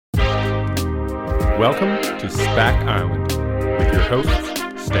Welcome to SPAC Island with your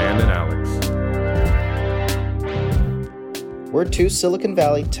hosts, Stan and Alex. We're two Silicon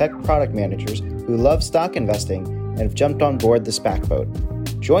Valley tech product managers who love stock investing and have jumped on board the SPAC boat.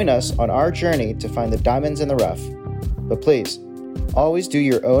 Join us on our journey to find the diamonds in the rough. But please, always do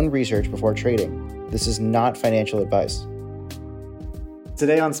your own research before trading. This is not financial advice.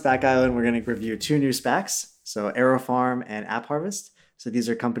 Today on SPAC Island, we're going to review two new SPACs, so AeroFarm and AppHarvest. So these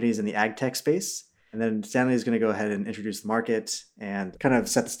are companies in the ag tech space. And then Stanley is going to go ahead and introduce the market and kind of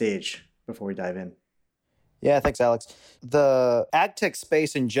set the stage before we dive in. Yeah, thanks, Alex. The ag tech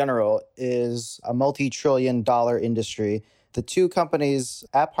space in general is a multi-trillion-dollar industry. The two companies,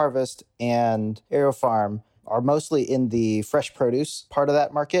 AppHarvest and AeroFarm, are mostly in the fresh produce part of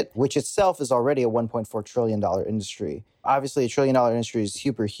that market, which itself is already a $1.4 trillion industry. Obviously, a $1 trillion industry is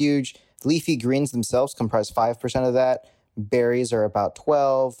super huge. Leafy greens themselves comprise 5% of that. Berries are about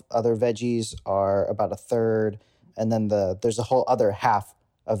 12, other veggies are about a third, and then there's a whole other half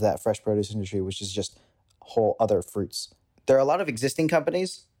of that fresh produce industry, which is just whole other fruits. There are a lot of existing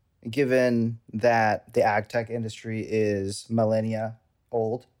companies, given that the ag tech industry is millennia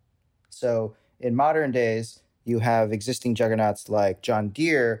old. So in modern days, you have existing juggernauts like John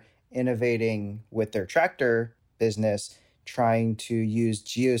Deere innovating with their tractor business, trying to use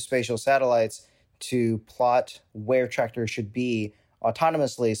geospatial satellites to plot where tractors should be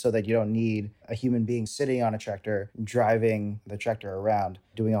autonomously so that you don't need a human being sitting on a tractor, driving the tractor around,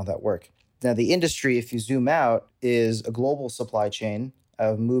 doing all that work. Now, the industry, if you zoom out, is a global supply chain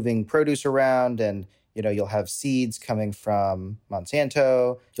of moving produce around, and you'll have seeds coming from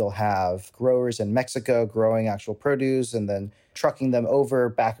Monsanto. You'll have growers in Mexico growing actual produce and then trucking them over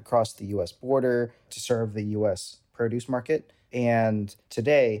back across the U.S. border to serve the U.S. produce market. And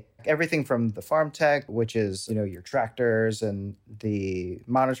today, everything from the farm tech, which is, your tractors, and the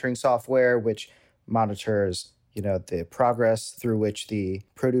monitoring software, which monitors, the progress through which the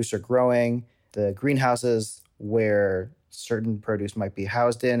produce are growing, the greenhouses where certain produce might be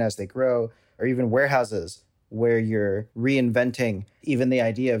housed in as they grow, or even warehouses where you're reinventing even the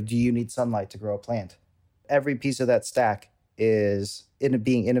idea of, do you need sunlight to grow a plant? Every piece of that stack is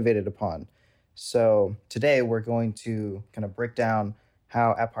being innovated upon. So today we're going to kind of break down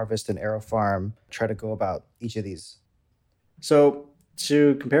how AppHarvest and AeroFarm try to go about each of these. So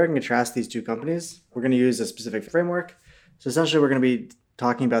to compare and contrast these two companies, we're going to use a specific framework. So essentially, we're going to be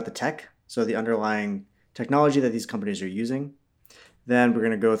talking about the tech, so the underlying technology that these companies are using. Then we're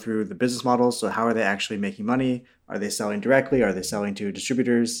going to go through the business models. So how are they actually making money? Are they selling directly? Are they selling to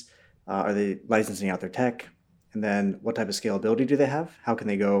distributors? Are they licensing out their tech? And then what type of scalability do they have? How can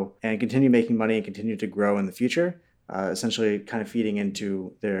they go and continue making money and continue to grow in the future? Essentially kind of feeding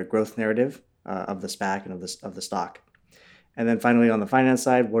into their growth narrative of the SPAC and of the stock. And then finally, on the finance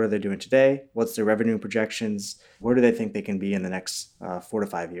side, what are they doing today? What's their revenue projections? Where do they think they can be in the next 4 to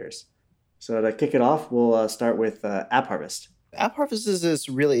 5 years? So to kick it off, we'll start with AppHarvest. AppHarvest is this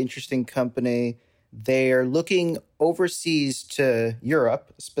really interesting company. They are looking overseas to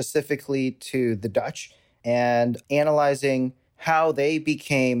Europe, specifically to the Dutch, and analyzing how they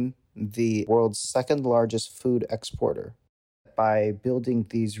became the world's second largest food exporter by building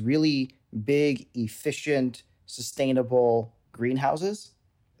these really big, efficient, sustainable greenhouses.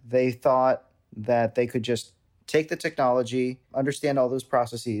 They thought that they could just take the technology, understand all those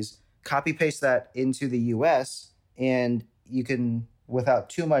processes, copy paste that into the US, and you can,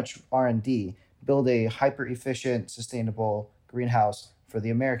 without too much R&D, build a hyper efficient, sustainable greenhouse for the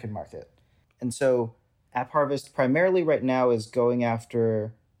American market. And so AppHarvest primarily right now is going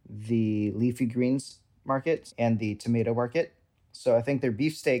after the leafy greens market and the tomato market. So I think their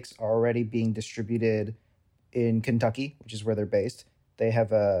beefsteaks are already being distributed in Kentucky, which is where they're based. They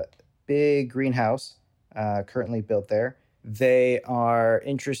have a big greenhouse currently built there. They are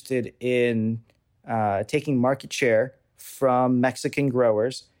interested in taking market share from Mexican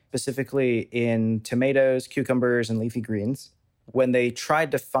growers, specifically in tomatoes, cucumbers, and leafy greens. When they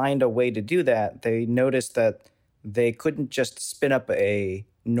tried to find a way to do that, they noticed that they couldn't just spin up a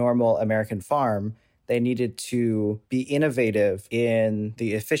normal American farm. They needed to be innovative in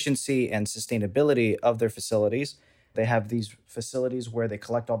the efficiency and sustainability of their facilities. They have these facilities where they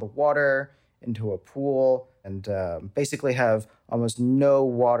collect all the water into a pool and basically have almost no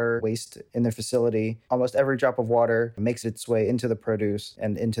water waste in their facility. Almost every drop of water makes its way into the produce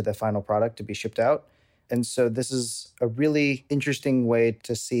and into the final product to be shipped out. And so this is a really interesting way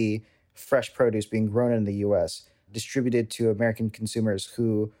to see fresh produce being grown in the US, distributed to American consumers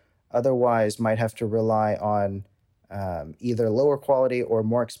who otherwise might have to rely on either lower quality or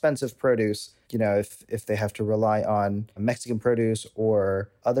more expensive produce. If they have to rely on Mexican produce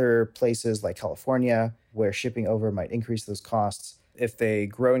or other places like California where shipping over might increase those costs. If they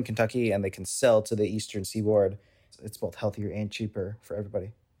grow in Kentucky and they can sell to the eastern seaboard, it's both healthier and cheaper for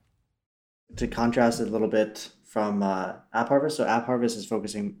everybody. To contrast it a little bit from AppHarvest, so AppHarvest is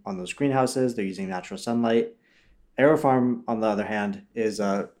focusing on those greenhouses. They're using natural sunlight. AeroFarm, on the other hand, is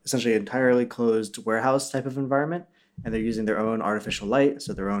essentially an entirely closed warehouse type of environment, and they're using their own artificial light,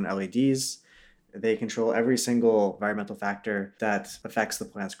 so their own LEDs. They control every single environmental factor that affects the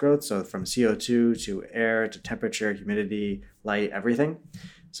plant's growth, so from CO2 to air to temperature, humidity, light, everything.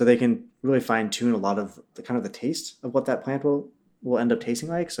 So they can really fine tune a lot of the taste of what that plant will end up tasting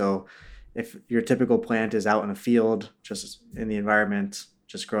like. So if your typical plant is out in a field, just in the environment,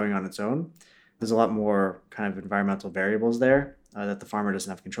 just growing on its own, there's a lot more kind of environmental variables there that the farmer doesn't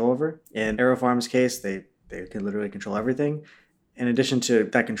have control over. In AeroFarm's case, they can literally control everything. In addition to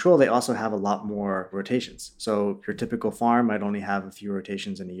that control, they also have a lot more rotations. So your typical farm might only have a few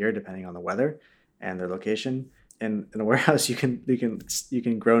rotations in a year, depending on the weather and their location. And in a warehouse, you can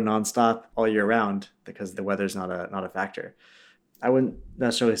grow nonstop all year round because the weather's not a factor. I wouldn't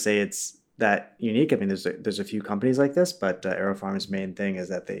necessarily say it's that unique. I mean, there's a few companies like this, but AeroFarm's main thing is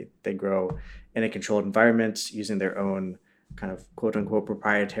that they grow in a controlled environment using their own kind of quote unquote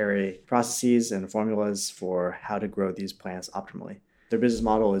proprietary processes and formulas for how to grow these plants optimally. Their business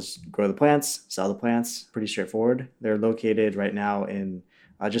model is grow the plants, sell the plants, pretty straightforward. They're located right now in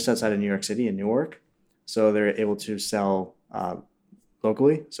just outside of New York City in Newark. So they're able to sell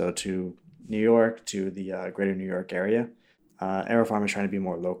locally, so to New York, to the greater New York area. AeroFarm is trying to be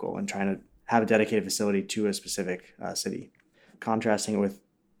more local and trying to have a dedicated facility to a specific city. Contrasting it with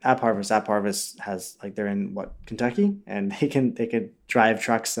AppHarvest has they're in Kentucky, and they can drive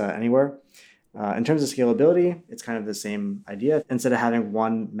trucks anywhere. In terms of scalability, it's kind of the same idea. Instead of having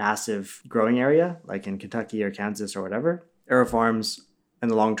one massive growing area like in Kentucky or Kansas or whatever, AeroFarms in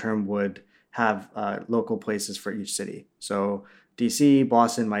the long term would have local places for each city. So DC,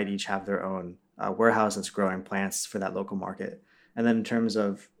 Boston might each have their own warehouse that's growing plants for that local market. And then in terms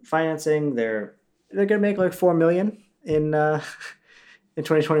of financing, they're gonna make like $4 million in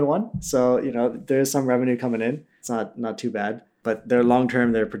 2021. So there's some revenue coming in. It's not too bad. But their long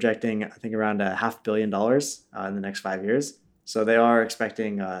term, they're projecting I think around $500 million in the next 5 years. So they are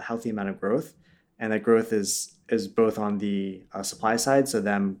expecting a healthy amount of growth, and that growth is both on the supply side, so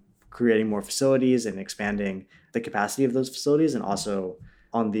them creating more facilities and expanding the capacity of those facilities, and also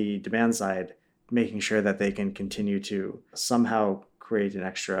on the demand side, making sure that they can continue to somehow create an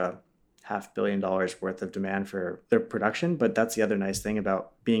extra $500 million worth of demand for their production. But that's the other nice thing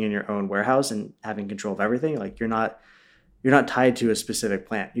about being in your own warehouse and having control of everything. Like you're not tied to a specific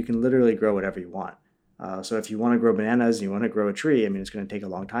plant. You can literally grow whatever you want. So if you want to grow bananas and you want to grow a tree, I mean, it's going to take a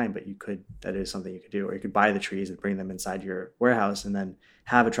long time, but that is something you could do. Or you could buy the trees and bring them inside your warehouse and then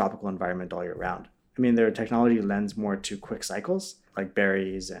have a tropical environment all year round. I mean, their technology lends more to quick cycles like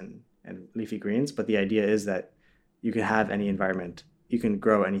berries and leafy greens, but the idea is that you can have any environment. You can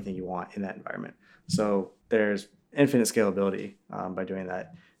grow anything you want in that environment. So there's infinite scalability by doing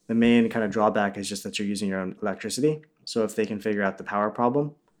that. The main kind of drawback is just that you're using your own electricity. So if they can figure out the power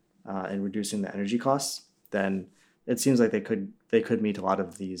problem and reducing the energy costs, then it seems like they could meet a lot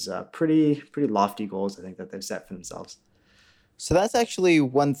of these pretty lofty goals I think that they've set for themselves. So that's actually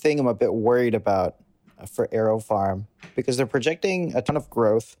one thing I'm a bit worried about for AeroFarm, because they're projecting a ton of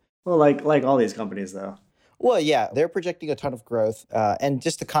growth. Well, like all these companies, though. Well, yeah, they're projecting a ton of growth. And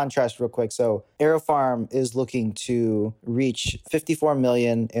just to contrast real quick, so AeroFarm is looking to reach $54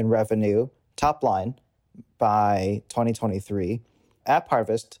 million in revenue, top line, by 2023.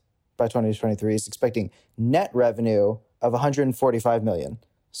 AppHarvest, by 2023, is expecting net revenue of $145 million.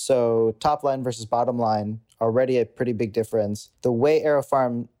 So top line versus bottom line, already a pretty big difference. The way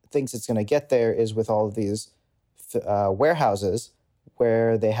AeroFarm thinks it's going to get there is with all of these warehouses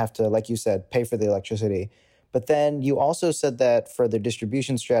where they have to, like you said, pay for the electricity. But then you also said that for their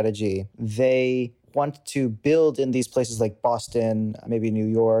distribution strategy, they want to build in these places like Boston, maybe New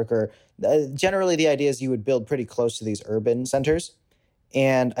York, or generally the idea is you would build pretty close to these urban centers.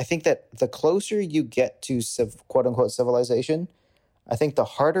 And I think that the closer you get to quote unquote civilization, I think the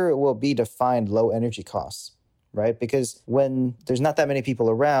harder it will be to find low energy costs, right? Because when there's not that many people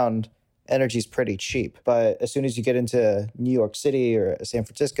around, energy is pretty cheap. But as soon as you get into New York City or San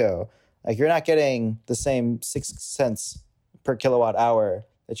Francisco, like you're not getting the same 6 cents per kilowatt hour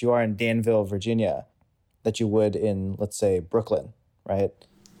that you are in Danville, Virginia, that you would in, let's say, Brooklyn, right?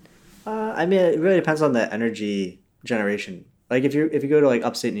 I mean, it really depends on the energy generation. Like if you go to like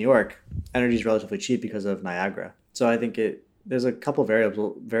upstate New York, energy is relatively cheap because of Niagara. So I think there's a couple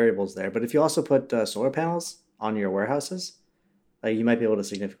variables there. But if you also put solar panels on your warehouses, like you might be able to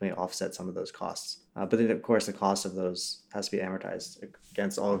significantly offset some of those costs. But then, of course, the cost of those has to be amortized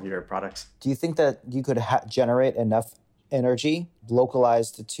against all of your products. Do you think that you could generate enough energy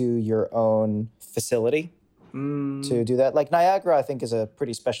localized to your own facility to do that? Like Niagara, I think, is a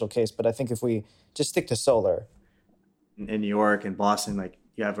pretty special case. But I think if we just stick to solar. In New York and Boston, like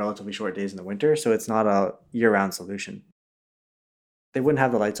you have relatively short days in the winter, so it's not a year-round solution. They wouldn't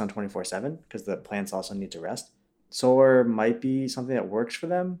have the lights on 24/7 because the plants also need to rest. Solar might be something that works for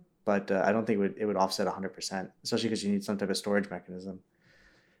them, but I don't think it would offset 100%, especially because you need some type of storage mechanism.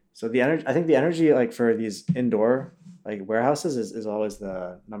 So I think the energy like for these indoor like warehouses is always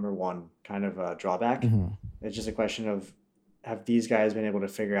the number one kind of drawback. It's just a question of have these guys been able to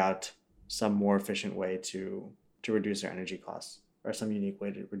figure out some more efficient way to reduce their energy costs or some unique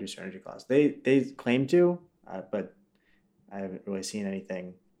way to reduce their energy costs. They claim to, but I haven't really seen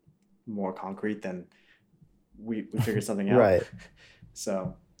anything more concrete than we figured something out. Right.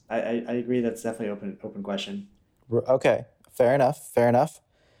 So I agree that's definitely open question. Okay, fair enough.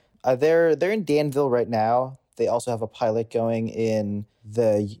 They're in Danville right now. They also have a pilot going in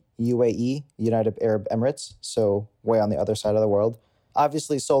the UAE, United Arab Emirates, so way on the other side of the world.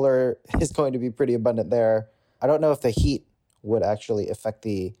 Obviously, solar is going to be pretty abundant there. I don't know if the heat would actually affect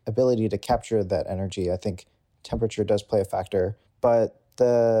the ability to capture that energy. I think temperature does play a factor. But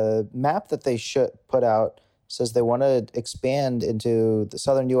the map that they should put out says they want to expand into the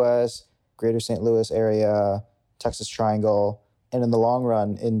southern U.S., greater St. Louis area, Texas Triangle, and in the long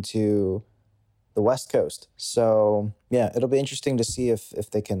run into the West Coast. So, yeah, it'll be interesting to see if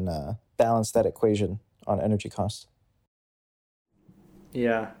they can balance that equation on energy costs.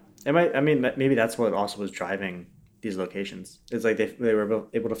 Yeah. Maybe that's what also was driving these locations. It's like they were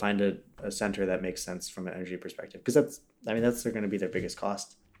able to find a center that makes sense from an energy perspective. Because that's going to be their biggest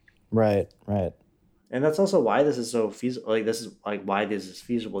cost. Right. And that's also why this is so feasible. Like this is like why this is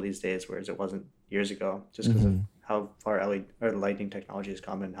feasible these days, whereas it wasn't years ago, just because of how far the lighting technology has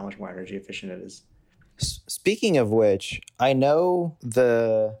come and how much more energy efficient it is. Speaking of which, I know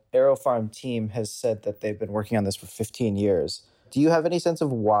the AeroFarm team has said that they've been working on this for 15 years. Do you have any sense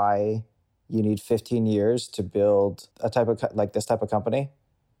of why you need 15 years to build a type of this type of company?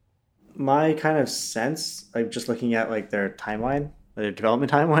 My kind of sense, like just looking at like their timeline, their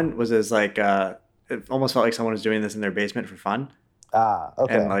development timeline, was like it almost felt like someone was doing this in their basement for fun.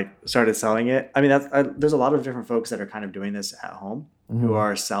 Okay. And like started selling it. I mean, there's a lot of different folks that are kind of doing this at home who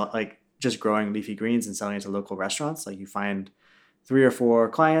are just growing leafy greens and selling it to local restaurants. Like you find 3 or 4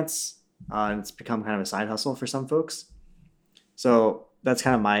 clients, and it's become kind of a side hustle for some folks. So that's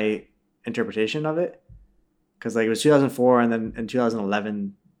kind of my interpretation of it. Because like it was 2004, and then in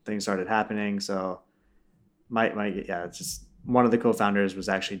 2011 things started happening. So it's just one of the co-founders was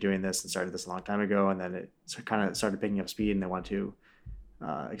actually doing this and started this a long time ago, and then it kind of started picking up speed, and they want to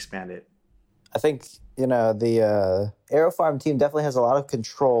expand it. I think the AeroFarm team definitely has a lot of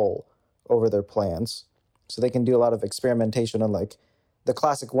control over their plans, so they can do a lot of experimentation. And like the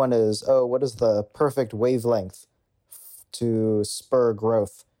classic one is, what is the perfect wavelength to spur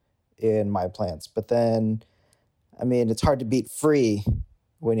growth in my plants? But then, I mean, it's hard to beat free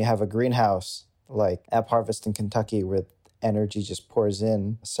when you have a greenhouse like AppHarvest in Kentucky where energy just pours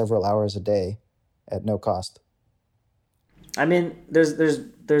in several hours a day at no cost. I mean,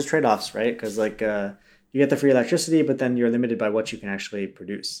 there's trade-offs, right? Because like you get the free electricity, but then you're limited by what you can actually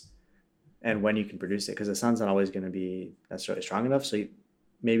produce and when you can produce it, because the sun's not always going to be necessarily strong enough. So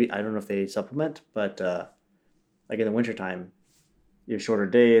maybe, I don't know if they supplement, but like in the wintertime, you have shorter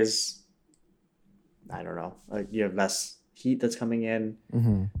days. I don't know. Like you have less heat that's coming in.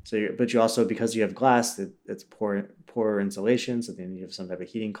 So, but you also, because you have glass, it's poor insulation. So then you have some type of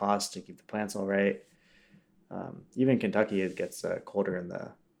heating cost to keep the plants all right. Even in Kentucky, it gets colder in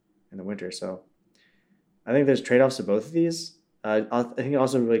the winter. So I think there's trade-offs to both of these. I think it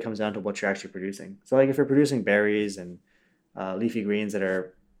also really comes down to what you're actually producing. So like if you're producing berries and leafy greens that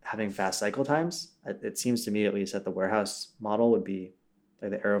are having fast cycle times, it seems to me at least that the warehouse model would be,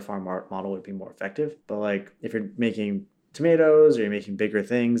 like the AeroFarm model would be more effective. But like if you're making tomatoes or you're making bigger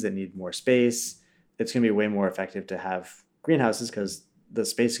things that need more space, it's going to be way more effective to have greenhouses because the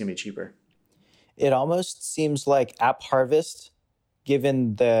space is going to be cheaper. It almost seems like AppHarvest,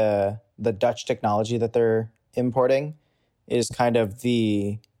 given the Dutch technology that they're importing, is kind of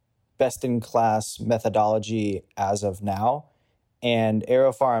the best-in-class methodology as of now. And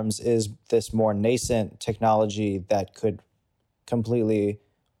AeroFarms is this more nascent technology that could completely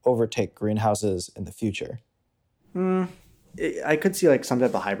overtake greenhouses in the future. I could see like some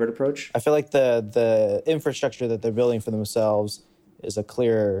type of hybrid approach. I feel like the infrastructure that they're building for themselves is a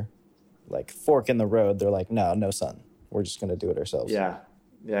clear like fork in the road. They're like, no sun. We're just gonna do it ourselves. Yeah,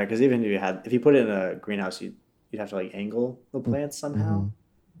 yeah. Because even if you put it in a greenhouse, you'd have to like angle the plants somehow.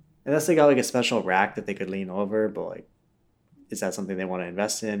 Unless they got like a special rack that they could lean over, but like, is that something they want to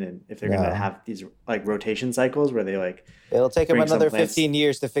invest in? And if they're gonna have these like rotation cycles where they like, it'll take them bring some another plants- 15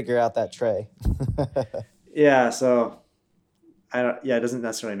 years to figure out that tray. Yeah, so it doesn't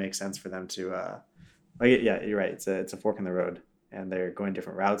necessarily make sense for them to yeah, you're right. It's a fork in the road, and they're going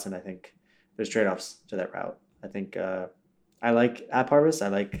different routes, and I think there's trade-offs to that route. I think I like AppHarvest. I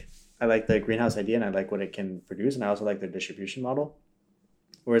like the greenhouse idea, and I like what it can produce, and I also like their distribution model.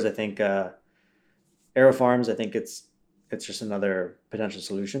 Whereas I think AeroFarms, I think it's just another potential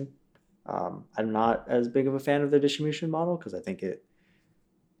solution. I'm not as big of a fan of their distribution model because I think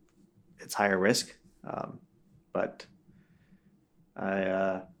it's higher risk, but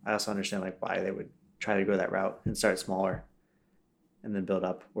I also understand like why they would try to go that route and start smaller and then build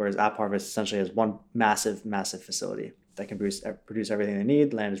up. Whereas AppHarvest essentially has one massive facility that can produce everything they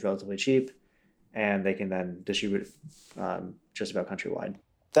need. Land is relatively cheap, and they can then distribute just about countrywide.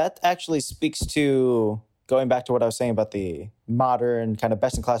 That actually speaks to going back to what I was saying about the modern kind of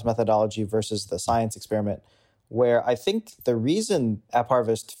best-in-class methodology versus the science experiment, where I think the reason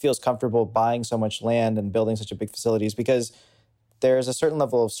AppHarvest feels comfortable buying so much land and building such a big facility is because there's a certain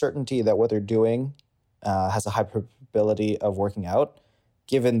level of certainty that what they're doing has a high probability of working out,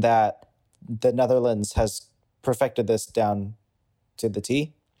 given that the Netherlands has perfected this down to a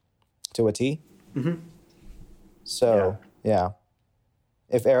T. Mm-hmm. So, yeah.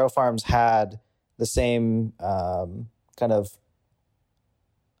 If AeroFarms had the same kind of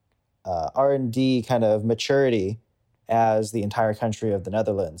R&D kind of maturity as the entire country of the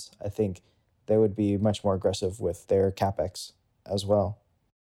Netherlands, I think they would be much more aggressive with their CapEx as well.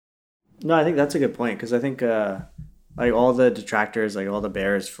 No, I think that's a good point because I think like all the detractors, like all the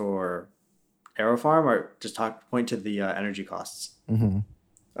bears for AeroFarm are just point to the energy costs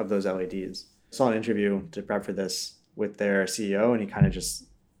of those LEDs. I saw an interview to prep for this with their CEO, and he kind of just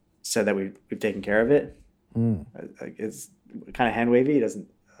said that we've taken care of it. Like it's kind of hand wavy. He doesn't.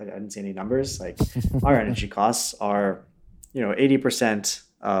 I didn't see any numbers. Like our energy costs are, 80%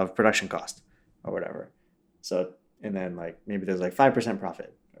 of production cost or whatever. So and then like maybe there's like 5%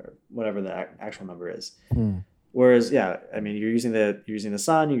 profit or whatever the actual number is. Whereas I mean you're using the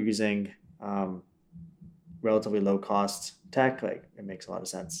sun, you're using relatively low cost tech. Like it makes a lot of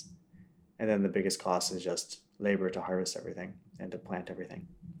sense. And then the biggest cost is just labor to harvest everything and to plant everything,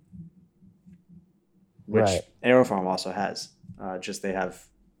 which AeroFarm also has. Just they have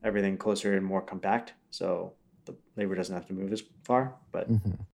everything closer and more compact, so the labor doesn't have to move as far, but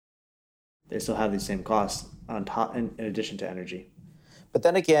they still have these same costs on top in addition to energy. But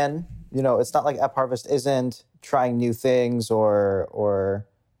then again, it's not like AppHarvest isn't trying new things or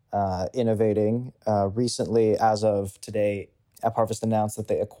innovating. Recently, as of today, AppHarvest announced that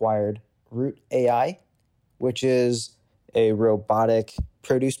they acquired Root AI, which is a robotic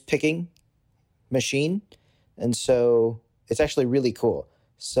produce picking machine. And so it's actually really cool.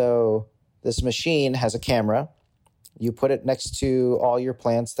 So this machine has a camera. You put it next to all your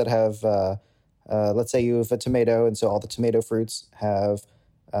plants that have, let's say you have a tomato, and so all the tomato fruits have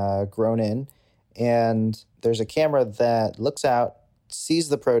grown in. And there's a camera that looks out, sees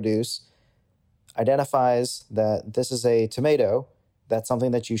the produce, identifies that this is a tomato. That's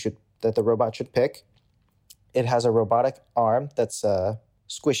something that the robot should pick. It has a robotic arm that's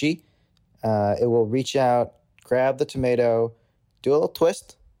squishy. It will reach out, grab the tomato, do a little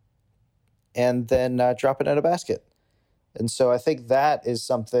twist, and then drop it in a basket. And so I think that is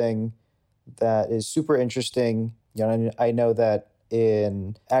something that is super interesting. I know that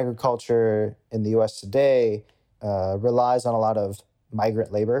in agriculture in the U.S. today relies on a lot of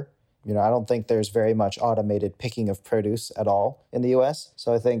migrant labor. I don't think there's very much automated picking of produce at all in the U.S.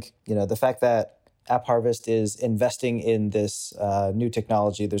 So I think, the fact that AppHarvest is investing in this new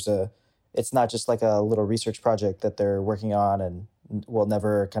technology, it's not just like a little research project that they're working on and will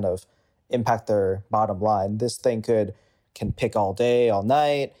never kind of impact their bottom line. This thing can pick all day, all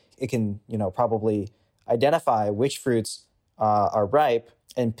night. It can, probably identify which fruits are ripe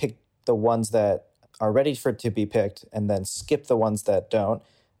and pick the ones that are ready for it to be picked and then skip the ones that don't.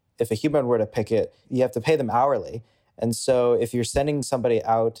 If a human were to pick it, you have to pay them hourly. And so if you're sending somebody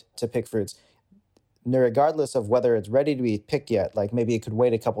out to pick fruits, regardless of whether it's ready to be picked yet, like maybe it could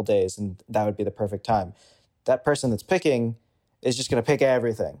wait a couple days and that would be the perfect time. That person that's picking is just going to pick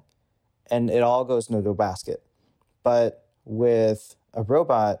everything and it all goes into a basket. But with a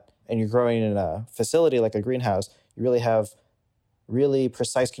robot and you're growing in a facility like a greenhouse, you really have really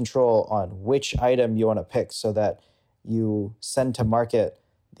precise control on which item you want to pick so that you send to market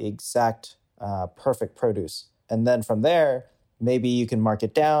the exact perfect produce. And then from there, maybe you can mark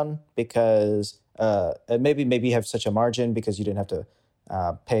it down because maybe you have such a margin because you didn't have to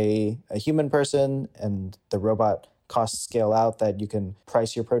pay a human person and the robot costs scale out that you can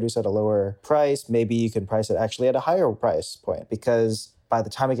price your produce at a lower price. Maybe you can price it actually at a higher price point because by the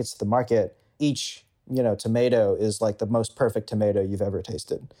time it gets to the market, each tomato is like the most perfect tomato you've ever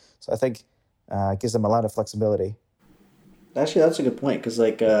tasted. So I think it gives them a lot of flexibility. Actually, that's a good point because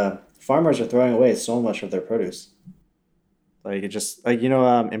farmers are throwing away so much of their produce. Like it just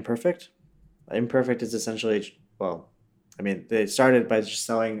Imperfect. Imperfect is essentially they started by just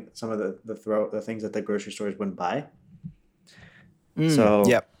selling some of the things that the grocery stores wouldn't buy.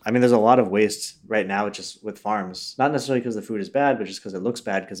 Yep. There's a lot of waste right now just with farms. Not necessarily because the food is bad, but just because it looks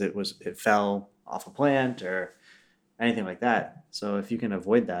bad because it fell off a plant or anything like that. So if you can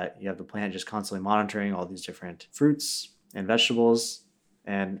avoid that, you have the plant just constantly monitoring all these different fruits and vegetables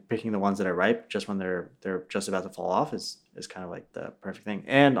and picking the ones that are ripe just when they're just about to fall off is kind of like the perfect thing.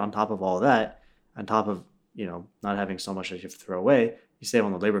 And on top of all of that, on top of not having so much that you have to throw away, you save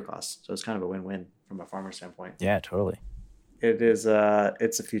on the labor costs. So it's kind of a win-win from a farmer standpoint. Yeah, totally. It is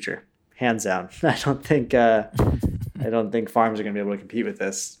it's a future, hands down. I don't think farms are going to be able to compete with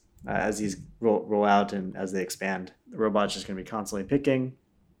this as these roll out and as they expand. The robot's just going to be constantly picking.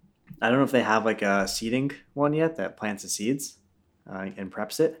 I don't know if they have like a seeding one yet that plants the seeds and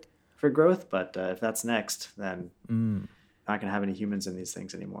preps it for growth, but if that's next, then not going to have any humans in these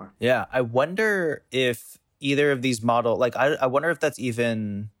things anymore. Yeah, I wonder if either of these I wonder if that's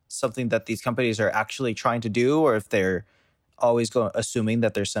even something that these companies are actually trying to do, or if they're always assuming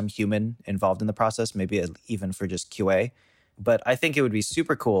that there's some human involved in the process, maybe even for just QA. But I think it would be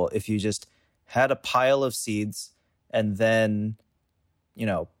super cool if you just had a pile of seeds and then,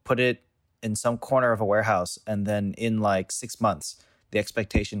 put it in some corner of a warehouse. And then in like 6 months, the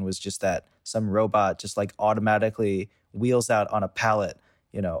expectation was just that some robot just like automatically wheels out on a pallet,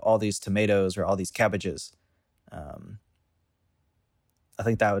 all these tomatoes or all these cabbages. I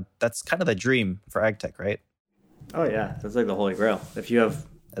think that's kind of the dream for ag tech, right? Oh yeah, that's like the holy grail. If you have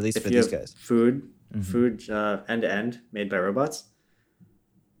at least for these guys, food end to end made by robots,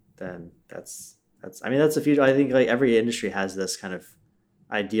 then that's the future. I think like every industry has this kind of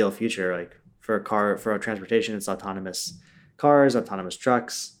ideal future. Like for transportation, it's autonomous cars, autonomous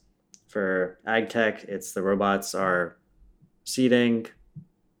trucks. For ag tech, it's the robots are seeding,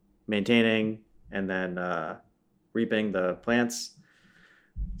 maintaining, and then reaping the plants.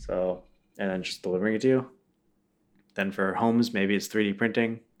 So and then just delivering it to you. Then for homes, maybe it's 3D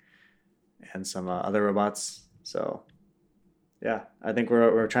printing and some other robots. So yeah, I think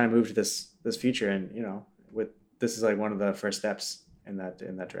we're trying to move to this future, and this is like one of the first steps in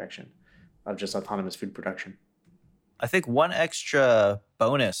that direction of just autonomous food production. I think one extra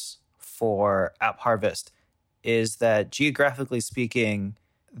bonus for App Harvest is that geographically speaking,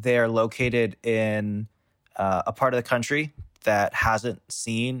 they're located in a part of the country that hasn't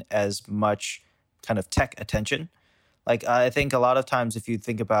seen as much kind of tech attention. Like I think a lot of times if you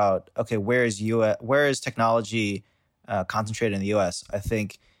think about, okay, where is technology concentrated in the US? I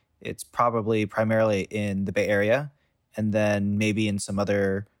think it's probably primarily in the Bay Area and then maybe in some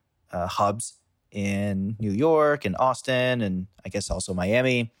other hubs in New York and Austin and I guess also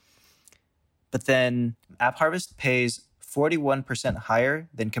Miami. But then App Harvest pays 41% higher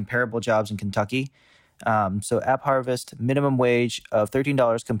than comparable jobs in Kentucky. So App Harvest minimum wage of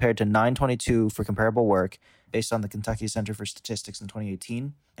 $13 compared to $9.22 for comparable work based on the Kentucky Center for Statistics in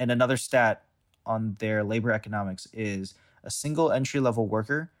 2018. And another stat on their labor economics is a single entry-level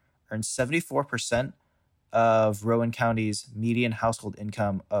worker earns 74% of Rowan County's median household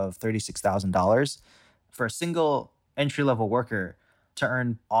income of $36,000. For a single entry-level worker to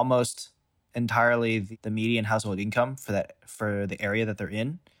earn almost entirely the median household income for the area that they're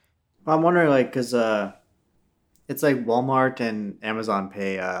in. I'm wondering, because it's like Walmart and Amazon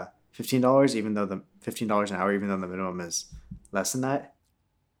pay $15, even though the $15 an hour, even though the minimum is less than that.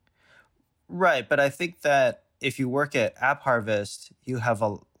 Right, but I think that if you work at App Harvest, you have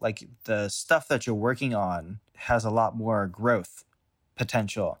the stuff that you're working on has a lot more growth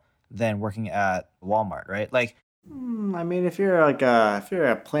potential than working at Walmart, right? Like, if you're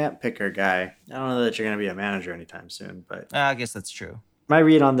a plant picker guy, I don't know that you're going to be a manager anytime soon. But I guess that's true. My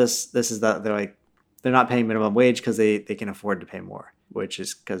read on this is that they're not paying minimum wage because they can afford to pay more, which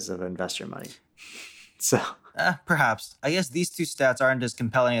is because of investor money. So perhaps I guess these two stats aren't as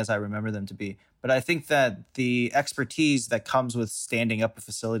compelling as I remember them to be. But I think that the expertise that comes with standing up a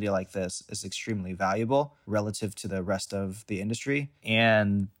facility like this is extremely valuable relative to the rest of the industry.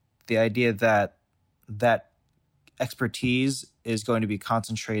 And the idea that that expertise is going to be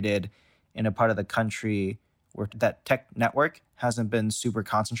concentrated in a part of the country where that tech network hasn't been super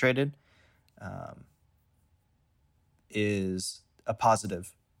concentrated is a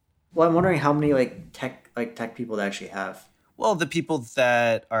positive. Well, I'm wondering how many tech people they actually have. Well, the people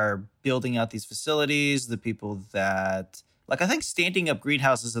that are building out these facilities, the people that I think standing up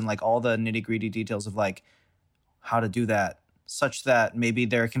greenhouses and all the nitty-gritty details of how to do that, such that maybe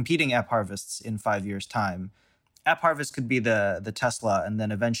they're competing app harvests in 5 years' time. App Harvest could be the Tesla, and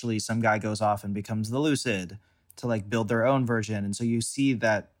then eventually some guy goes off and becomes the Lucid to build their own version. And so you see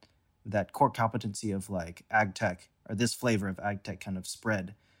that core competency of ag tech, or this flavor of ag tech, kind of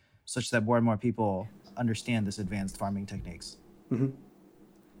spread such that more and more people understand this advanced farming techniques. Mm-hmm.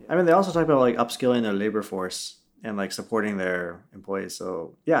 I mean, they also talk about upskilling their labor force and supporting their employees.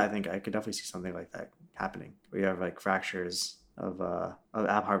 So yeah, I think I could definitely see something like that happening. We have fractures of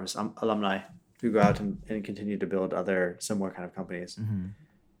App Harvest alumni who go out and continue to build other similar kind of companies. Mm-hmm.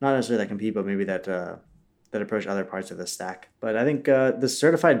 Not necessarily that compete, but maybe that approach other parts of the stack. But I think the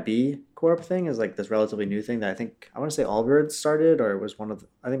certified B Corp thing is this relatively new thing that I want to say Allbirds started, or it was one of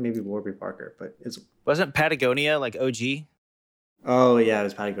I think maybe Warby Parker, but wasn't Patagonia OG? Oh yeah, it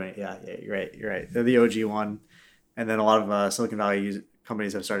was Patagonia. Yeah, you're right. They're the OG one, and then a lot of Silicon Valley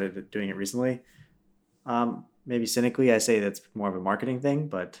companies have started doing it recently. Maybe cynically, I say that's more of a marketing thing,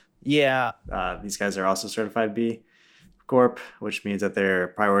 but yeah, these guys are also certified B Corp, which means that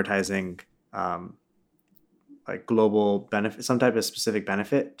they're prioritizing global benefit, some type of specific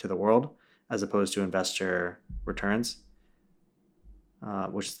benefit to the world, as opposed to investor returns,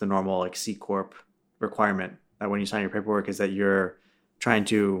 which is the normal C Corp requirement. That when you sign your paperwork is that you're trying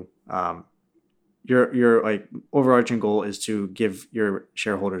to your overarching goal is to give your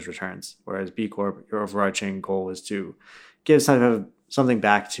shareholders returns, whereas B Corp, your overarching goal is to give something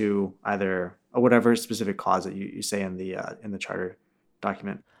back to either whatever specific cause that you say in the charter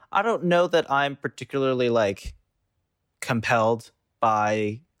document. I don't know that I'm particularly compelled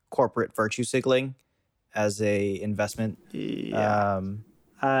by corporate virtue signaling as a investment I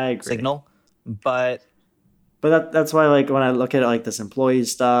agree. signal, but that's why when I look at this employee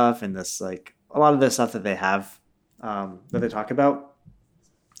stuff and this a lot of the stuff that they have that they talk about,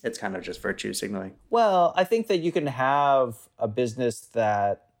 it's kind of just virtue signaling. Well, I think that you can have a business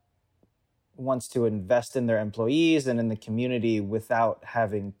that wants to invest in their employees and in the community without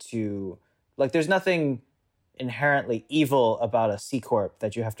having to there's nothing inherently evil about a C Corp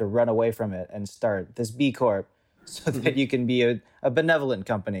that you have to run away from it and start this B Corp so that you can be a benevolent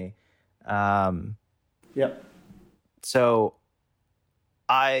company. Yep. So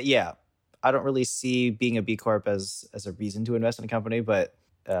I don't really see being a B Corp as a reason to invest in a company, but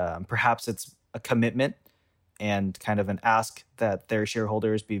perhaps it's a commitment and kind of an ask that their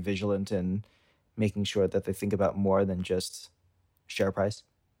shareholders be vigilant in making sure that they think about more than just share price.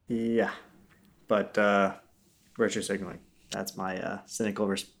 Yeah, but virtue signaling. That's my cynical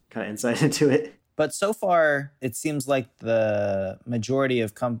kind of insight into it. But so far, it seems like the majority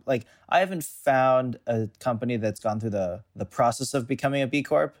of I haven't found a company that's gone through the process of becoming a B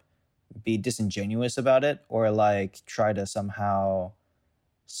Corp be disingenuous about it or try to somehow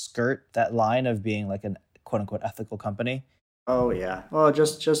skirt that line of being an quote unquote ethical company. Oh yeah. Well,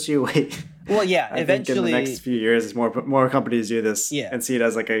 just you wait. Well, yeah. Eventually, think in the next few years, as more companies do this and see it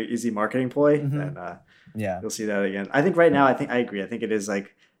as a easy marketing ploy, then you'll see that again. I think right now, I agree. I think it is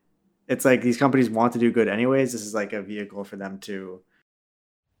it's these companies want to do good anyways. This is a vehicle for them to.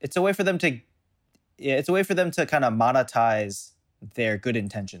 It's a way for them to. Yeah, it's a way for them to kind of monetize their good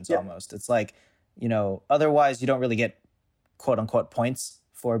intentions. Almost. It's otherwise you don't really get quote unquote points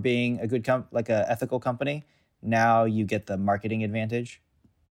for being a good a ethical company. Now you get the marketing advantage.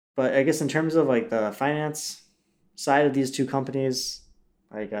 But I guess in terms of the finance side of these two companies,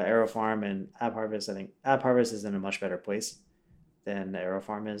 AeroFarm and App Harvest, I think App Harvest is in a much better place than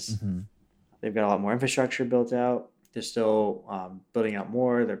AeroFarm is. Mm-hmm. They've got a lot more infrastructure built out. They're still building out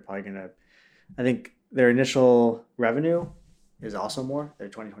more. They're probably going to, I think their initial revenue is also more, their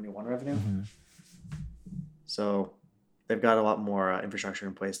 2021 revenue. Mm-hmm. So they've got a lot more infrastructure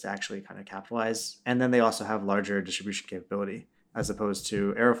in place to actually kind of capitalize. And then they also have larger distribution capability as opposed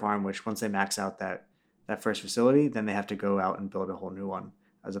to AeroFarm, which once they max out that first facility, then they have to go out and build a whole new one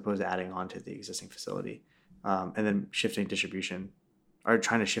as opposed to adding on to the existing facility. And then shifting distribution or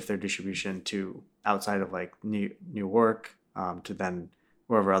trying to shift their distribution to outside of New York to then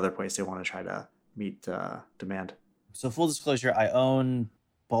wherever other place they want to try to meet demand. So full disclosure, I own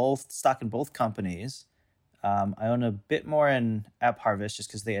stock in both companies. I own a bit more in AppHarvest just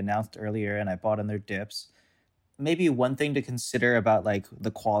because they announced earlier and I bought in their dips. Maybe one thing to consider about like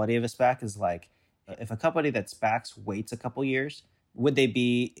the quality of a SPAC is like, if a company that SPACs waits a couple years, would they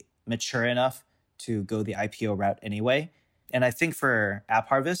be mature enough to go the IPO route anyway? And I think for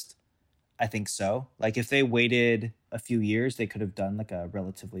AppHarvest, I think so. Like if they waited a few years, they could have done like a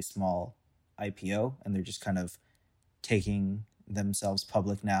relatively small IPO, and they're just kind of taking themselves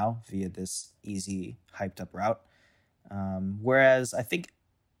public now via this easy hyped up route. Whereas I think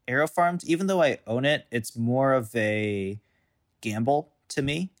AeroFarms, even though I own it, it's more of a gamble to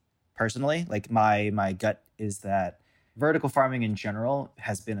me personally. Like my gut is that vertical farming in general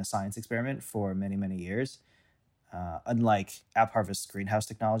has been a science experiment for many, many years. Unlike AppHarvest's greenhouse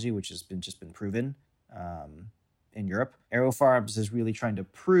technology, which has been proven in Europe, AeroFarms is really trying to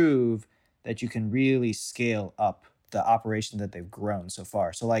prove that you can really scale up the operation that they've grown so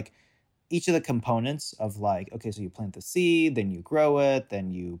far. So like each of the components of like, okay, so you plant the seed, then you grow it,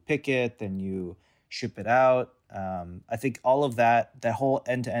 then you pick it, then you ship it out. I think all of that whole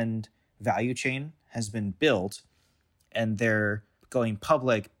end-to-end value chain has been built, and they're going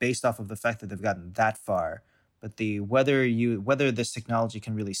public based off of the fact that they've gotten that far. But whether this technology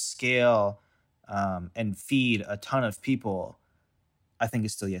can really scale and feed a ton of people, I think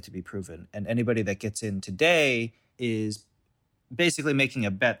is still yet to be proven. And anybody that gets in today is basically making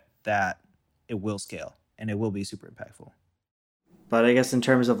a bet that it will scale and it will be super impactful. But I guess in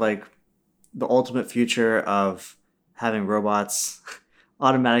terms of like the ultimate future of having robots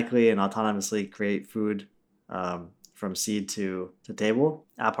automatically and autonomously create food from seed to table,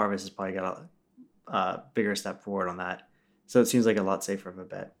 AppHarvest has probably got a bigger step forward on that. So it seems like a lot safer of a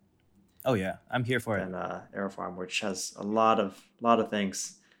bet. Oh yeah, I'm here for it. And AeroFarm, which has a lot of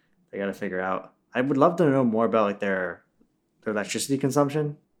things they got to figure out. I would love to know more about like their electricity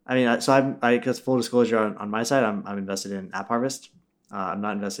consumption. I mean, so I guess full disclosure on my side, I'm invested in AppHarvest. I'm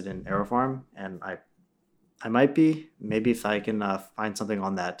not invested in AeroFarm, and I might be, maybe if I can find something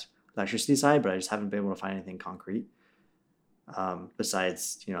on that electricity side, but I just haven't been able to find anything concrete.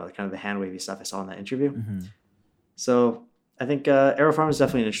 Besides, kind of the hand wavy stuff I saw in that interview. Mm-hmm. So I think AeroFarm is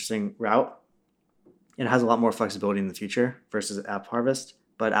definitely an interesting route. It has a lot more flexibility in the future versus AppHarvest.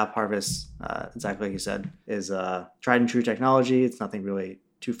 But AppHarvest, exactly like you said, is tried and true technology. It's nothing really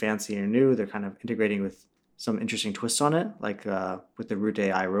too fancy or new. They're kind of integrating with some interesting twists on it, like with the Root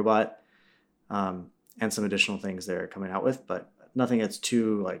AI robot and some additional things they're coming out with, but nothing that's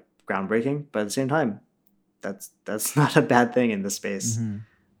too like groundbreaking. But at the same time, that's not a bad thing in this space.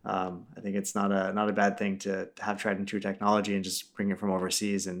 Mm-hmm. I think it's not a bad thing to have tried and true technology and just bring it from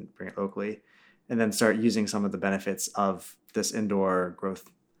overseas and bring it locally, and then start using some of the benefits of this indoor growth,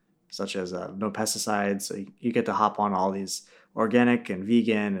 such as no pesticides. So you get to hop on all these organic and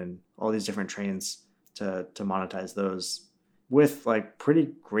vegan and all these different trains to monetize those with like pretty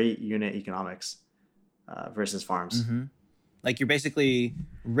great unit economics versus farms. Mm-hmm. Like you're basically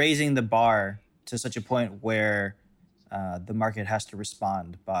raising the bar to such a point where the market has to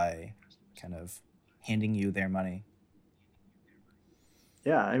respond by kind of handing you their money.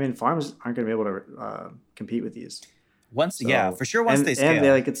 Yeah, I mean, farms aren't going to be able to compete with these. For sure. Once they scale, and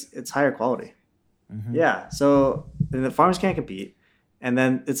they, like it's higher quality. Mm-hmm. Yeah, so the farms can't compete, and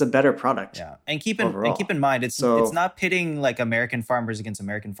then it's a better product. Yeah, and keep in mind, it's not pitting like American farmers against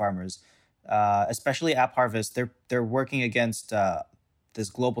American farmers. Especially AppHarvest, they're working against this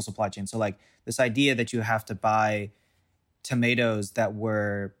global supply chain. So like this idea that you have to buy tomatoes that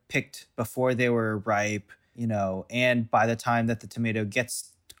were picked before they were ripe, and by the time that the tomato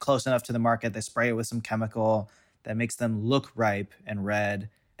gets close enough to the market, they spray it with some chemical that makes them look ripe and red.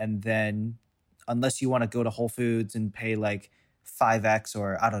 And then unless you want to go to Whole Foods and pay like 5x,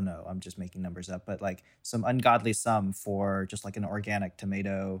 or I don't know, I'm just making numbers up, but like some ungodly sum for just like an organic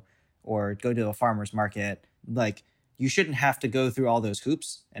tomato, or go to a farmer's market, like you shouldn't have to go through all those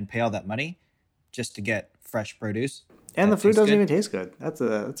hoops and pay all that money just to get fresh produce. And the food doesn't even taste good. That's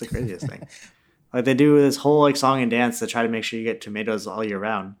the craziest thing. Like they do this whole like song and dance to try to make sure you get tomatoes all year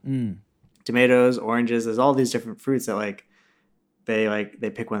round. Tomatoes, oranges, there's all these different fruits that like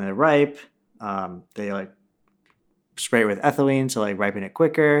they pick when they're ripe. They like spray it with ethylene to like ripen it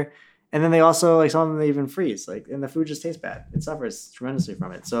quicker. And then they also like some of them they even freeze, like, and the food just tastes bad. It suffers tremendously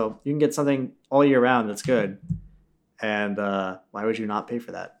from it. So you can get something all year round that's good. And why would you not pay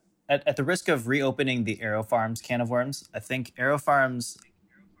for that? At the risk of reopening the AeroFarms can of worms, I think AeroFarms,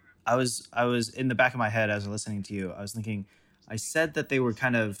 I was in the back of my head as I was listening to you, I was thinking, I said that they were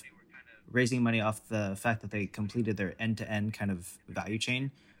kind of raising money off the fact that they completed their end-to-end kind of value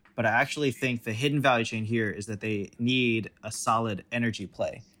chain. But I actually think the hidden value chain here is that they need a solid energy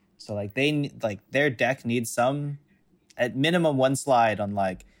play. So like their deck needs some, at minimum, one slide on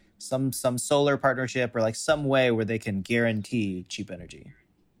like some solar partnership or like some way where they can guarantee cheap energy.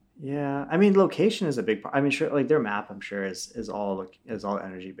 Yeah, I mean, location is a big part. I mean, sure, like their map, I'm sure is all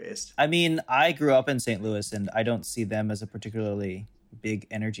energy based. I mean, I grew up in St. Louis, and I don't see them as a particularly big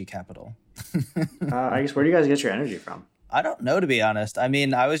energy capital. I guess, where do you guys get your energy from? I don't know, to be honest. I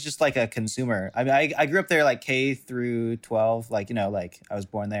mean, I was just like a consumer. I mean, I grew up there like K through 12, like, you know, like I was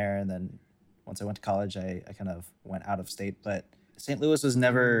born there. And then once I went to college, I kind of went out of state. But St. Louis was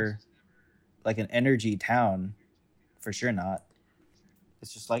never like an energy town, for sure not.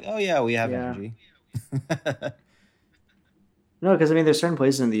 It's just like, oh, yeah, we have energy. No, because I mean, there's certain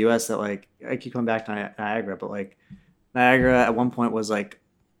places in the U.S. that like I keep coming back to Niagara, but like Niagara at one point was like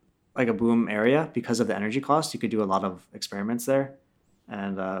a boom area because of the energy cost. You could do a lot of experiments there,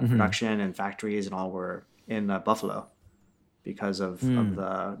 and production and factories and all were in Buffalo because of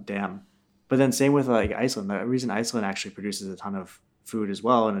the dam. But then same with like Iceland. The reason Iceland actually produces a ton of food as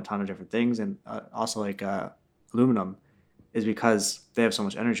well and a ton of different things, and also like aluminum, is because they have so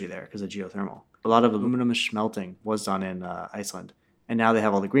much energy there because of geothermal. A lot of aluminum smelting was done in Iceland. And now they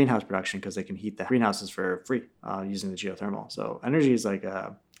have all the greenhouse production because they can heat the greenhouses for free using the geothermal. So energy is like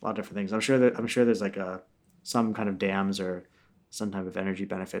a lot of different things. I'm sure there's like some kind of dams or some type of energy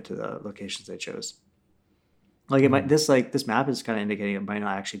benefit to the locations they chose. Like this map is kind of indicating it might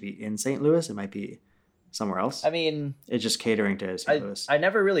not actually be in St. Louis. It might be somewhere else. I mean, it's just catering to St. Louis. I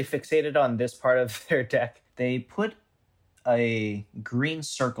never really fixated on this part of their deck. They put a green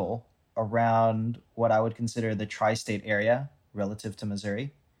circle around what I would consider the tri-state area relative to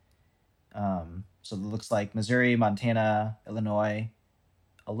Missouri. So it looks like Missouri, Montana, Illinois,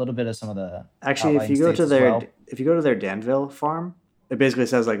 a little bit of some of the actually, if you go to their Danville farm, it basically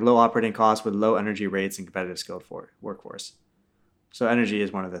says like low operating costs with low energy rates and competitive skilled workforce. So energy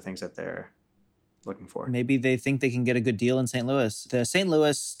is one of the things that they're looking for. Maybe they think they can get a good deal in St. Louis. The St.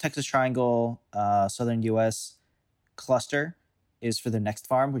 Louis, Texas Triangle, Southern U.S. cluster is for the next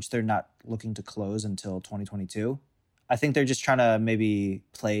farm, which they're not looking to close until 2022. I think they're just trying to maybe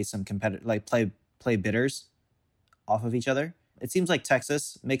play some competitive, like play bidders off of each other. It seems like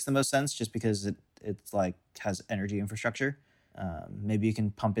Texas makes the most sense just because it's like has energy infrastructure. Maybe you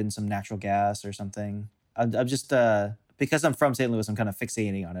can pump in some natural gas or something. I'm just because I'm from St. Louis, I'm kind of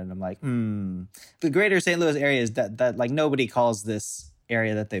fixating on it. And I'm like, the greater St. Louis area is that like nobody calls this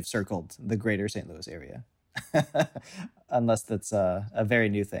area that they've circled the greater St. Louis area. Unless that's a very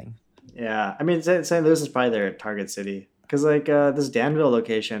new thing. Yeah, I mean, St. Louis is probably their target city because like this Danville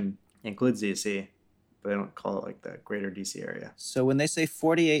location includes DC, but they don't call it like the greater DC area. So when they say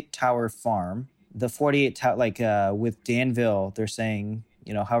 48 tower farm, the 48 with Danville, they're saying,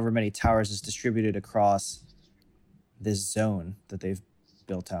 you know, however many towers is distributed across this zone that they've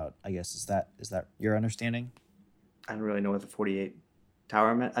built out. I guess is that your understanding? I don't really know what the 48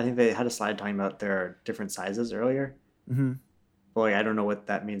 tower meant. I think they had a slide talking about their different sizes earlier. Mm-hmm. But like, I don't know what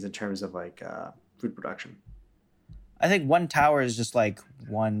that means in terms of like food production. I think one tower is just like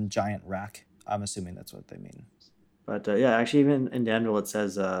one giant rack. I'm assuming that's what they mean. But yeah, actually, even in Danville, it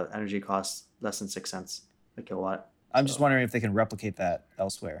says energy costs less than 6 cents a kilowatt. I'm just wondering if they can replicate that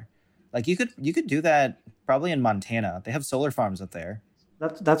elsewhere. Like you could do that probably in Montana. They have solar farms up there.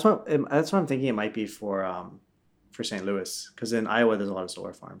 That's what I'm thinking. It might be for St. Louis because in Iowa there's a lot of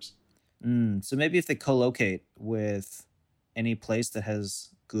solar farms. So maybe if they co-locate with any place that has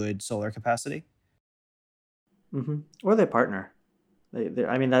good solar capacity, or they partner.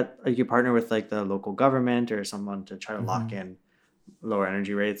 I mean that you could partner with like the local government or someone to try to lock in lower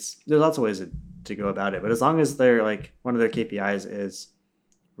energy rates. There's lots of ways to go about it, but as long as they're like one of their KPIs is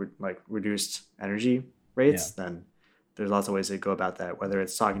reduced energy rates, then there's lots of ways to go about that. Whether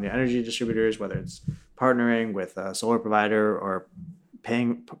it's talking to energy distributors, whether it's partnering with a solar provider, or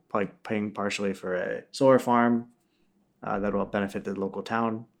paying partially for a solar farm that will benefit the local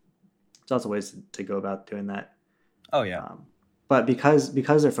town. There's lots of ways to go about doing that. Oh yeah. But because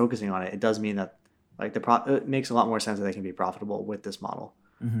they're focusing on it, it does mean that like it makes a lot more sense that they can be profitable with this model.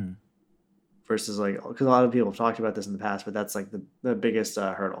 Versus like, because a lot of people have talked about this in the past, but that's like the biggest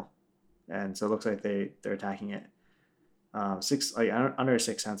hurdle, and so it looks like they're attacking it. Under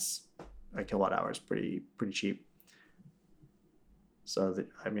 6 cents a kilowatt hour is pretty cheap. So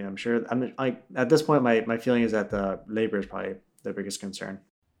I mean, I'm sure at this point my feeling is that the labor is probably their biggest concern.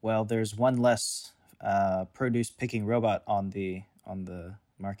 Well, there's one less produce picking robot on the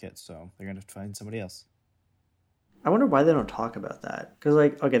market, so they're gonna find somebody else. I wonder why they don't talk about that. Because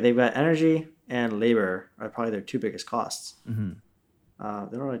like, okay, they've got energy and labor are probably their two biggest costs.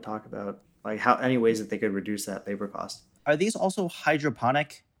 They don't really talk about like how any ways that they could reduce that labor cost. Are these also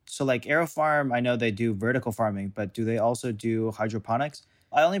hydroponic? So like AeroFarm, I know they do vertical farming, but do they also do hydroponics?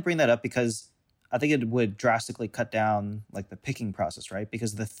 I only bring that up because I think it would drastically cut down like the picking process, right?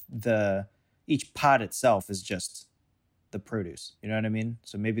 Because the each pod itself is just the produce. You know what I mean?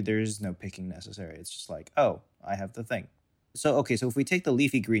 So maybe there is no picking necessary. It's just like, oh, I have the thing. So okay, so if we take the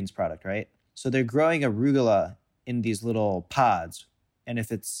leafy greens product, right? So they're growing arugula in these little pods, and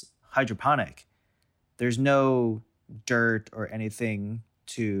if it's hydroponic, there's no dirt or anything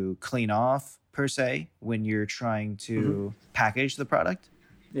to clean off per se when you're trying to package the product.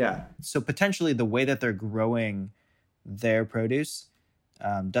 Yeah. So potentially the way that they're growing their produce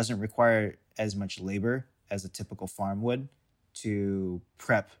doesn't require as much labor as a typical farm would to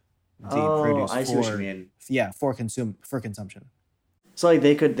prep the produce I see what you mean. for consumption. So like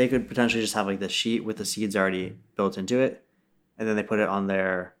they could potentially just have like the sheet with the seeds already built into it, and then they put it on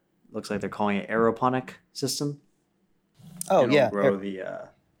their, looks like they're calling it aeroponic system. Oh yeah, grow the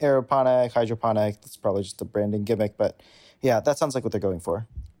aeroponic, hydroponic. That's probably just a branding gimmick, but yeah, that sounds like what they're going for.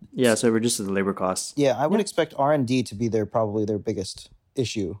 Yeah, so it reduces the labor costs. Yeah, I would expect R&D to be probably their biggest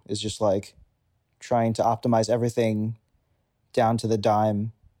issue, is just like trying to optimize everything down to the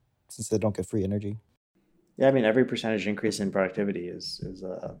dime since they don't get free energy. Yeah, I mean, every percentage increase in productivity is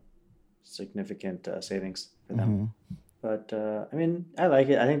a significant savings for them. But I mean, I like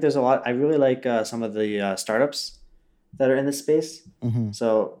it. I think there's a lot. I really like some of the startups that are in this space.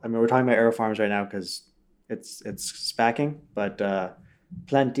 So I mean, we're talking about AeroFarms right now because it's SPACing, but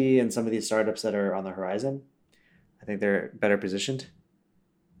Plenty and some of these startups that are on the horizon, I think they're better positioned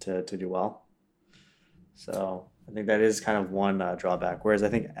to do well. So I think that is kind of one drawback. Whereas I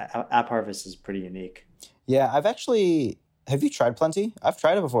think AppHarvest is pretty unique. Yeah, have you tried Plenty? I've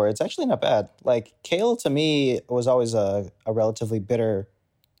tried it before. It's actually not bad. Like kale to me was always a relatively bitter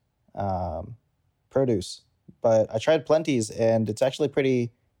produce, but I tried Plenty's and it's actually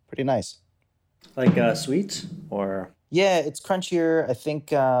pretty nice. Like sweet or? Yeah, it's crunchier. I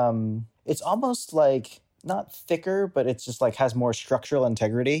think it's almost like not thicker, but it's just like has more structural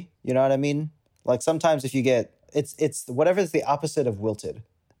integrity. You know what I mean? Like sometimes if you get it's whatever is the opposite of wilted.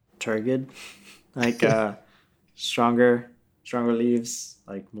 Turgid, like stronger leaves,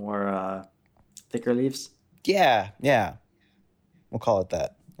 like more thicker leaves. Yeah, we'll call it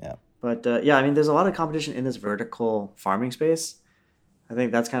that. Yeah. But yeah, I mean, there's a lot of competition in this vertical farming space. I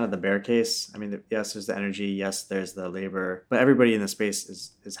think that's kind of the bear case. I mean, yes, there's the energy. Yes, there's the labor. But everybody in the space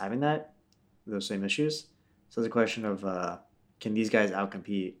is having those same issues. So it's a question of can these guys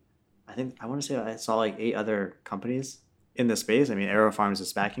outcompete? I want to say I saw like 8 other companies in the space. I mean, AeroFarms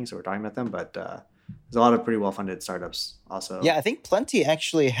is SPACing, so we're talking about them. But there's a lot of pretty well-funded startups also. Yeah, I think Plenty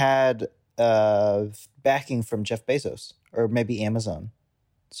actually had backing from Jeff Bezos or maybe Amazon.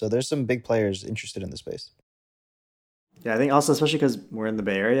 So there's some big players interested in the space. Yeah, I think also, especially because we're in the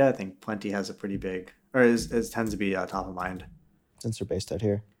Bay Area, I think Plenty has a pretty big, or tends to be top of mind. Since they're based out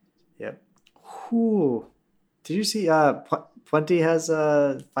here. Yep. Whew. Did you see Plenty has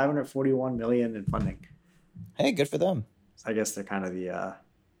 $541 million in funding? Hey, good for them. So I guess they're kind of the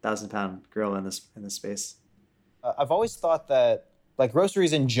 1,000-pound gorilla in this space. I've always thought that like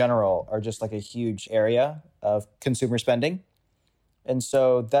groceries in general are just like a huge area of consumer spending. And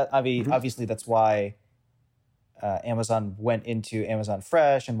so that, I mean, obviously that's why Amazon went into Amazon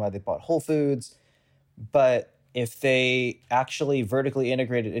Fresh and why they bought Whole Foods. But if they actually vertically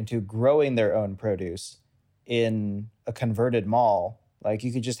integrated into growing their own produce in a converted mall, like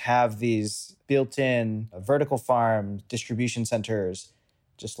you could just have these built-in vertical farm distribution centers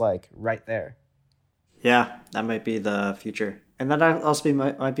just like right there. Yeah, that might be the future. And that also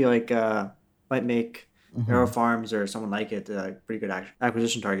might be like, might make AeroFarms or someone like it a pretty good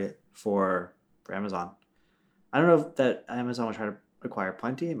acquisition target for Amazon. I don't know if that Amazon will try to acquire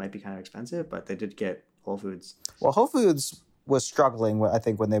Plenty. It might be kind of expensive, but they did get Whole Foods. Well, Whole Foods was struggling, I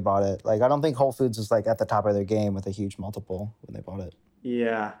think, when they bought it. Like, I don't think Whole Foods was like at the top of their game with a huge multiple when they bought it.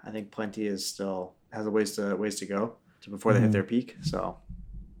 Yeah, I think Plenty is still has a ways to go before they hit their peak. So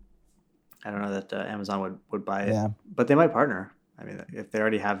I don't know that Amazon would buy it, but they might partner. I mean, if they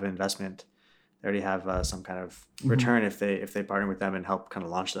already have an investment, they already have some kind of return if they partner with them and help kind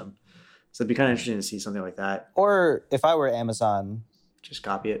of launch them. So it'd be kind of interesting to see something like that. Or if I were Amazon, just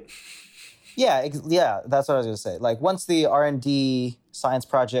copy it. Yeah, that's what I was going to say. Like once the R&D science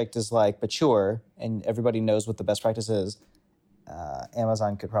project is like mature and everybody knows what the best practice is,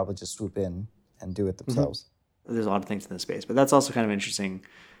 Amazon could probably just swoop in and do it themselves. There's a lot of things in this space, but that's also kind of interesting.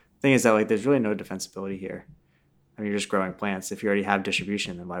 Thing is that like there's really no defensibility here. I mean, you're just growing plants. If you already have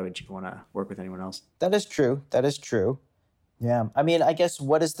distribution, then why would you want to work with anyone else? That is true. Yeah. I mean, I guess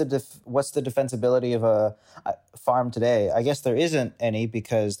what's the defensibility of a farm today? I guess there isn't any,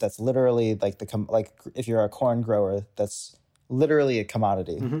 because that's literally like like if you're a corn grower, that's literally a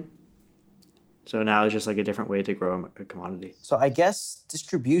commodity. Mm-hmm. So now it's just like a different way to grow a commodity. So I guess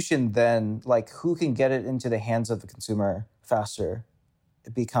distribution then, like who can get it into the hands of the consumer faster?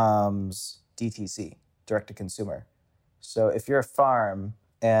 It becomes DTC, direct to consumer. So if you're a farm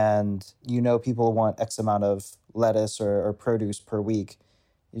and people want X amount of lettuce or produce per week,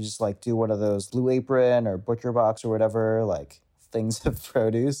 you just like do one of those Blue Apron or Butcher Box or whatever, like things of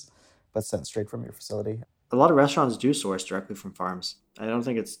produce, but sent straight from your facility. A lot of restaurants do source directly from farms. I don't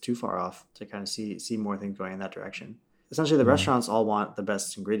think it's too far off to kind of see more things going in that direction. Essentially, the restaurants all want the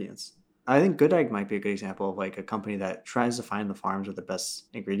best ingredients. I think Good Egg might be a good example of like a company that tries to find the farms with the best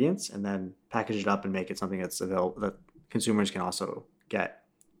ingredients and then package it up and make it something that's available that consumers can also get.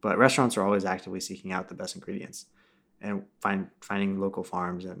 But restaurants are always actively seeking out the best ingredients and finding local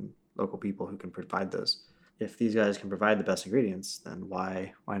farms and local people who can provide those. If these guys can provide the best ingredients, then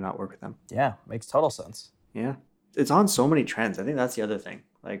why not work with them? Yeah, makes total sense. Yeah. It's on so many trends. I think that's the other thing.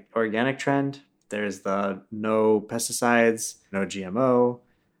 Like organic trend, there's the no pesticides, no GMO.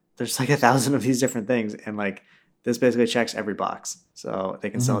 There's like 1,000 of these different things. And like this basically checks every box. So they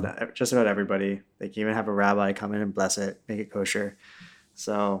can sell it to just about everybody. They can even have a rabbi come in and bless it, make it kosher.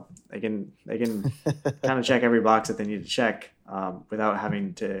 So they can kind of check every box that they need to check without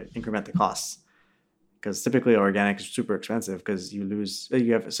having to increment the costs. Because typically organic is super expensive because you have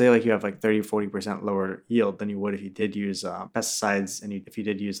 30-40% lower yield than you would if you did use pesticides and if you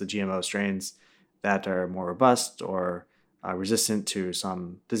did use the GMO strains that are more robust or resistant to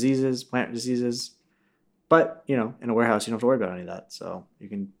some diseases, plant diseases. But, in a warehouse, you don't have to worry about any of that. So you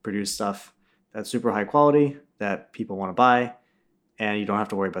can produce stuff that's super high quality that people want to buy, and you don't have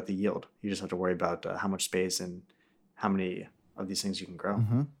to worry about the yield. You just have to worry about how much space and how many of these things you can grow.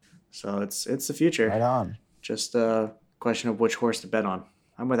 Mm-hmm. So it's the future. Right on. Just a question of which horse to bet on.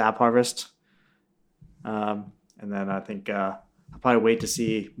 I'm with AppHarvest. And then I think I'll probably wait to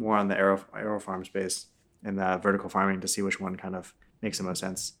see more on the AeroFarm space and vertical farming to see which one kind of makes the most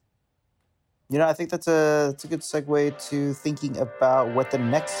sense. I think that's a good segue to thinking about what the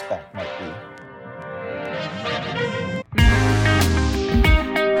next spec might be.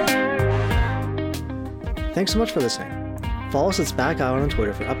 Thanks so much for listening. Follow us at SPAC Island on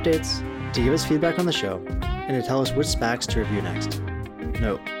Twitter for updates, to give us feedback on the show, and to tell us which SPACs to review next.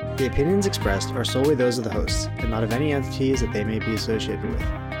 Note, the opinions expressed are solely those of the hosts and not of any entities that they may be associated with.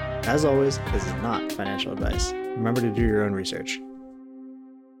 As always, this is not financial advice. Remember to do your own research.